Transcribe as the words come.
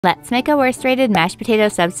Let's make a worst-rated mashed potato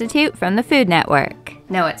substitute from the Food Network.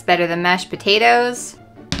 No, it's better than mashed potatoes.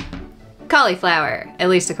 Cauliflower, at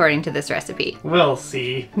least according to this recipe. We'll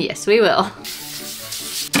see. Yes, we will.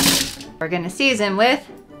 We're gonna season with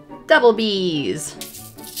double B's.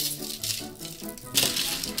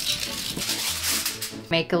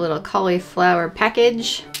 Make a little cauliflower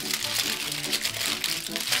package.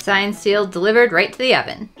 Signed, sealed, delivered right to the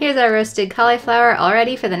oven. Here's our roasted cauliflower all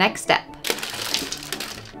ready for the next step.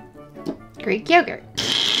 Greek yogurt.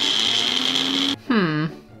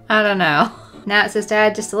 I don't know. Now it says to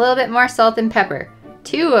add just a little bit more salt and pepper.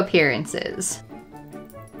 2 appearances.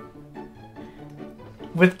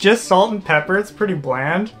 With just salt and pepper, it's pretty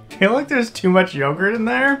bland. I feel like there's too much yogurt in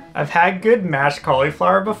there. I've had good mashed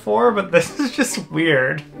cauliflower before, but this is just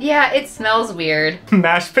weird. Yeah, it smells weird.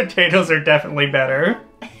 Mashed potatoes are definitely better.